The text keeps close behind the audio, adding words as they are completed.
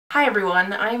Hi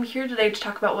everyone, I am here today to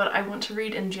talk about what I want to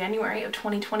read in January of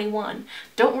 2021.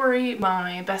 Don't worry,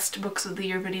 my best books of the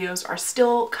year videos are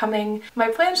still coming. My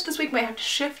plans this week might have to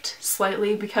shift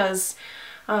slightly because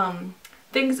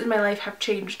things in my life have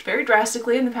changed very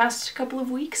drastically in the past couple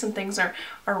of weeks and things are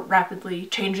rapidly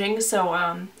changing. So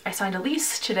I signed a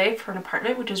lease today for an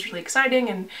apartment, which is really exciting,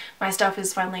 and my stuff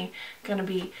is finally gonna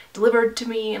be delivered to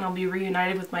me and I'll be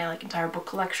reunited with my entire book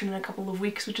collection in a couple of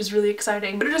weeks, which is really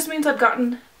exciting. But it just means I've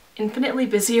gotten infinitely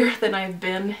busier than I've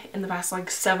been in the past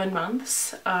 7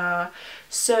 months.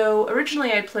 So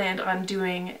originally I planned on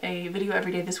doing a video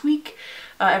every day this week,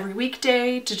 every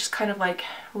weekday, to just kind of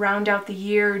round out the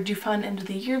year, do fun end of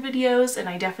the year videos, and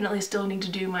I definitely still need to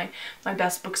do my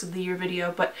best books of the year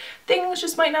video, but things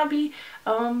just might not be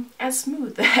as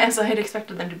smooth as I had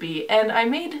expected them to be. And I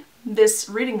made this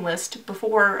reading list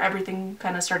before everything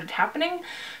kind of started happening,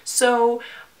 so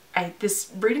this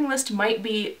reading list might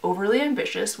be overly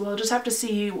ambitious. We'll just have to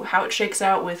see how it shakes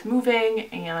out with moving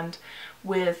and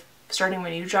with starting my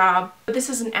new job. But this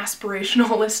is an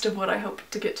aspirational list of what I hope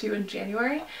to get to in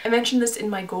January. I mentioned this in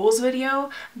my goals video,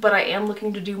 but I am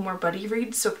looking to do more buddy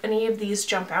reads, so if any of these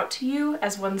jump out to you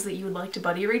as ones that you would like to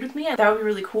buddy read with me, that would be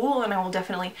really cool, and I will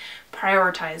definitely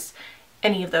prioritize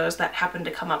any of those that happen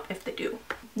to come up if they do.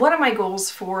 One of my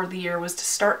goals for the year was to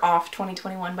start off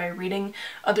 2021 by reading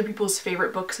other people's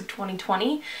favorite books of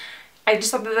 2020. I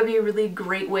just thought that that'd be a really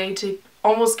great way to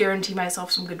almost guarantee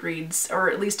myself some good reads,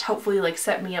 or at least hopefully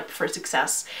set me up for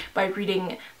success by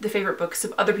reading the favorite books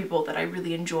of other people that I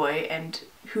really enjoy and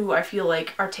who I feel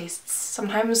like our tastes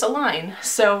sometimes align.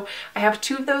 So I have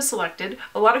 2 of those selected.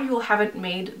 A lot of people haven't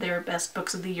made their best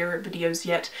books of the year videos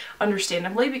yet,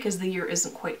 understandably, because the year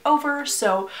isn't quite over,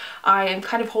 so I am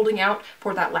kind of holding out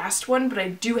for that last one, but I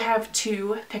do have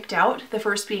 2 picked out. The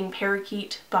first being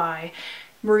Parakeet by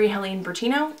Marie-Helene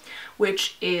Bertino,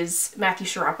 which is Matthew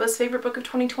Sciarappa's favorite book of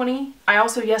 2020. I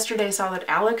also yesterday saw that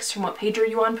Alex from What Page Are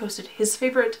You On posted his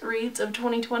favorite reads of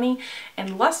 2020,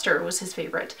 and Luster was his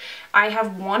favorite. I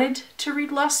have wanted to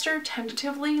read Luster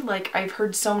tentatively, I've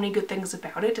heard so many good things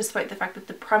about it, despite the fact that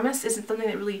the premise isn't something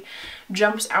that really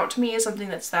jumps out to me as something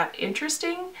that's that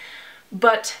interesting.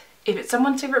 But if it's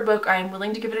someone's favorite book, I am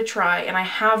willing to give it a try, and I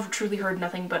have truly heard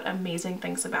nothing but amazing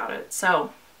things about it.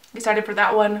 So excited for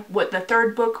that one. What the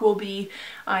third book will be,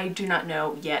 I do not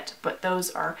know yet, but those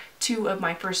are 2 of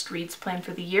my first reads planned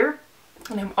for the year.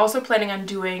 And I'm also planning on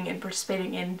doing and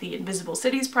participating in the Invisible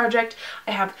Cities project.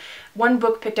 I have 1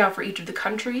 book picked out for each of the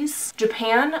countries.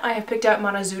 Japan, I have picked out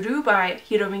Manazuru by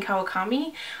Hiromi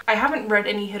Kawakami. I haven't read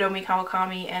any Hiromi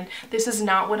Kawakami, and this is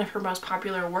not one of her most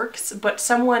popular works, but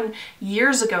someone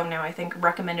years ago now, I think,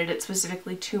 recommended it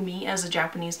specifically to me as a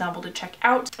Japanese novel to check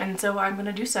out, and so I'm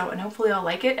gonna do so, and hopefully I'll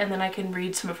like it, and then I can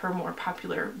read some of her more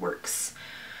popular works.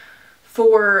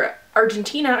 For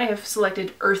Argentina, I have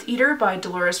selected Earth Eater by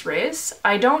Dolores Reyes.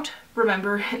 I don't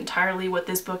remember entirely what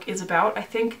this book is about. I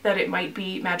think that it might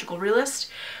be magical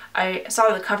realist. I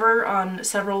saw the cover on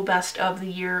several best of the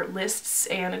year lists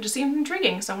and it just seemed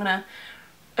intriguing, so I'm gonna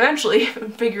eventually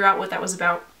figure out what that was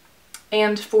about.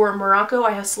 And for Morocco,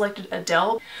 I have selected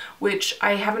Adele, which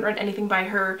I haven't read anything by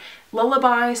her.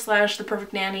 Lullaby / The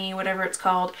Perfect Nanny, whatever it's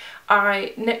called,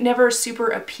 never super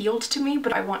appealed to me,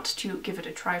 but I want to give it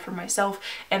a try for myself,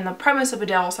 and the premise of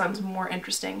Adele sounds more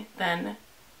interesting than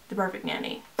The Perfect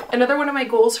Nanny. Another one of my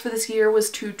goals for this year was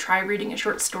to try reading a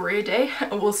short story a day.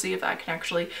 We'll see if I can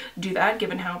actually do that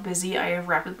given how busy I have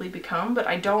rapidly become, but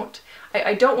I don't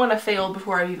want to fail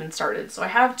before I've even started. So I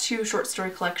have 2 short story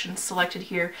collections selected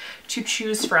here to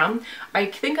choose from. I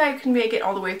think I can make it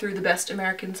all the way through the best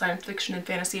American science fiction and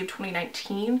fantasy of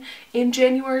 2019 in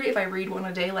January if I read one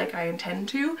a day like I intend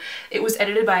to. It was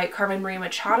edited by Carmen Maria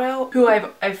Machado, who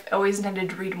I've always intended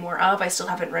to read more of. I still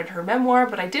haven't read her memoir,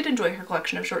 but I did enjoy her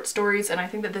collection of short stories, and I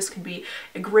think that this could be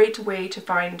a great way to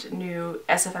find new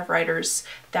SFF writers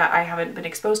that I haven't been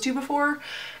exposed to before.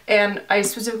 And I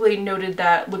specifically noted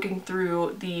that looking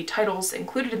through the titles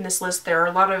included in this list, there are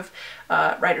a lot of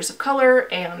writers of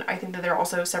color, and I think that there are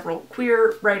also several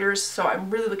queer writers, so I'm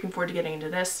really looking forward to getting into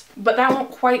this. But that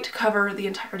won't quite cover the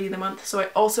entirety of the month, so I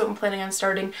also am planning on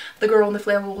starting The Girl in the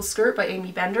Flammable Skirt by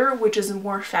Amy Bender, which is a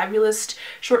more fabulous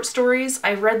short stories.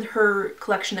 I read her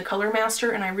collection The Color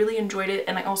Master and I really enjoyed it,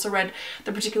 and I also read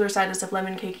The Particular Sadness of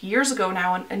Lemon Cake years ago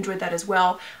now and enjoyed that as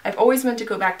well. I've always meant to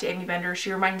go back to Amy Bender.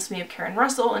 She reminds me of Karen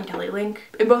Russell and Kelly Link,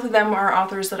 and both of them are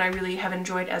authors that I really have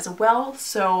enjoyed as well,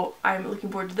 so I'm looking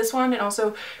forward to this one. And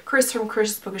also Chris from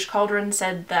Chris's Bookish Cauldron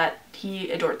said that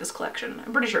he adored this collection.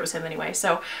 I'm pretty sure it was him anyway,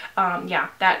 so yeah,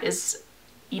 that is,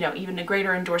 you know, even a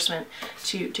greater endorsement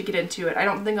to get into it. I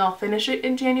don't think I'll finish it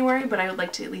in January, but I would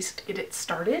like to at least get it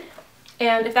started.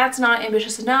 And if that's not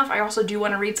ambitious enough, I also do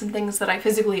want to read some things that I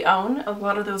physically own. A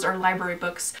lot of those are library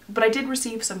books, but I did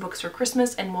receive some books for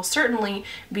Christmas and will certainly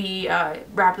be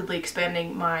rapidly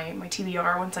expanding my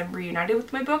TBR once I'm reunited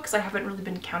with my books. I haven't really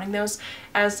been counting those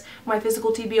as my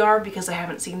physical TBR because I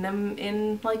haven't seen them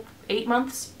in like 8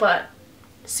 months, but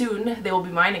soon they will be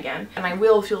mine again, and I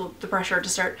will feel the pressure to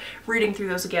start reading through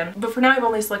those again. But for now I've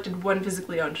only selected one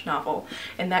physically owned novel,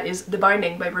 and that is The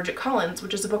Binding by Bridget Collins,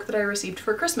 which is a book that I received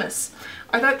for Christmas.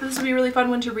 I thought this would be a really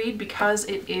fun one to read because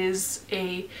it is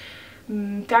a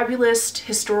fabulous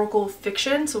historical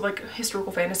fiction, so like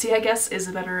historical fantasy I guess is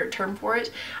a better term for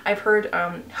it. I've heard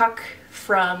Huck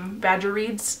from Badger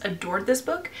Reads adored this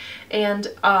book, and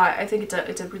I think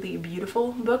it's a really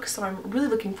beautiful book, so I'm really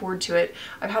looking forward to it.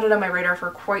 I've had it on my radar for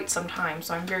quite some time,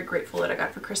 so I'm very grateful that I got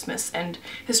it for Christmas, and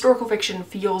historical fiction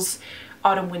feels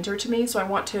autumn-winter to me, so I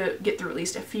want to get through at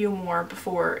least a few more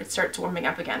before it starts warming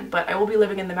up again. But I will be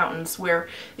living in the mountains where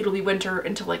it'll be winter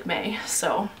until like May,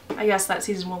 so I guess that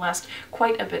season will last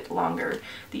quite a bit longer,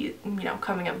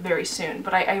 coming up very soon.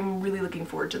 But I'm really looking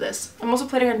forward to this. I'm also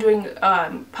planning on doing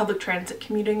public transit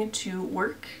commuting to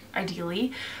work,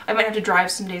 ideally. I might have to drive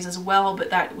some days as well,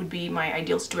 but that would be my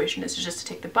ideal situation, is just to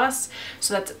take the bus.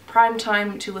 So that's prime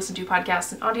time to listen to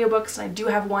podcasts and audiobooks, and I do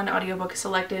have one audiobook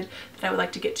selected that I would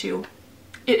like to get to.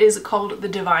 It is called The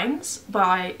Divines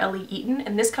by Ellie Eaton,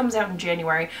 and this comes out in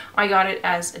January. I got it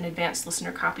as an advanced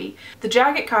listener copy. The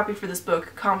jagged copy for this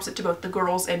book comps it to both The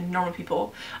Girls and Normal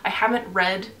People. I haven't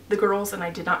read The Girls and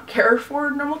I did not care for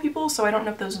Normal People, so I don't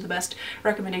know if those are the best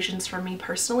recommendations for me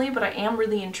personally, but I am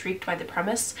really intrigued by the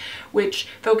premise, which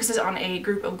focuses on a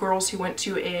group of girls who went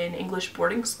to an English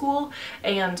boarding school,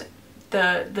 and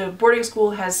the boarding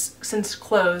school has since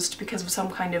closed because of some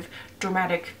kind of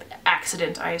dramatic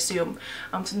accident, I assume.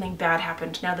 Something bad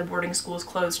happened. Now the boarding school is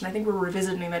closed, and I think we're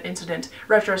revisiting that incident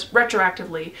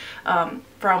retroactively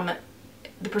from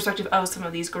the perspective of some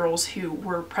of these girls who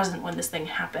were present when this thing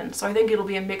happened. So I think it'll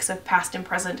be a mix of past and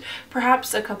present,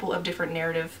 perhaps a couple of different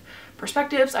narrative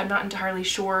perspectives. I'm not entirely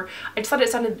sure. I just thought it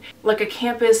sounded like a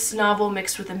campus novel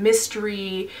mixed with a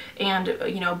mystery and,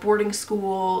 boarding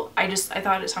school. I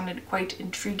thought it sounded quite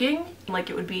intriguing,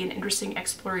 like it would be an interesting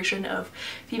exploration of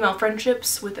female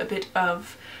friendships with a bit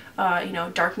of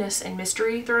darkness and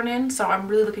mystery thrown in, so I'm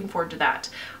really looking forward to that.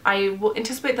 I will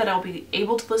anticipate that I'll be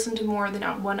able to listen to more than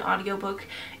one audiobook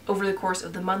over the course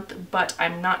of the month, but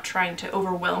I'm not trying to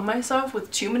overwhelm myself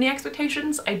with too many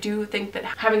expectations. I do think that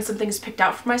having some things picked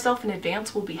out for myself in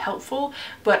advance will be helpful,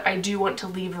 but I do want to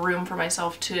leave room for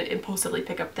myself to impulsively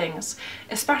pick up things,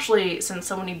 especially since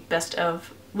so many best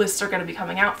of lists are going to be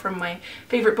coming out from my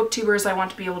favorite booktubers. I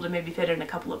want to be able to maybe fit in a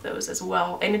couple of those as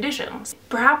well in addition.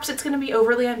 Perhaps it's going to be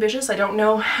overly ambitious. I don't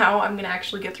know how I'm going to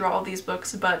actually get through all of these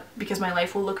books, but because my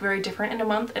life will look very different in a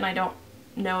month and I don't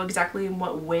know exactly in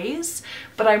what ways,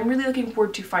 but I'm really looking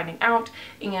forward to finding out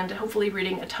and hopefully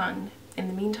reading a ton in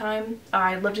the meantime.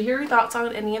 I'd love to hear your thoughts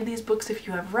on any of these books if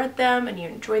you have read them and you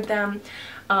enjoyed them.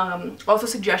 Also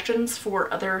suggestions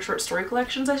for other short story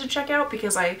collections I should check out,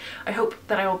 because I hope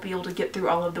that I will be able to get through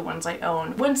all of the ones I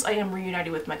own once I am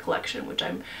reunited with my collection, which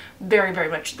I'm very, very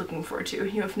much looking forward to.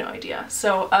 You have no idea.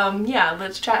 So yeah,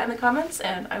 let's chat in the comments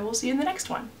and I will see you in the next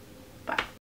one. Bye.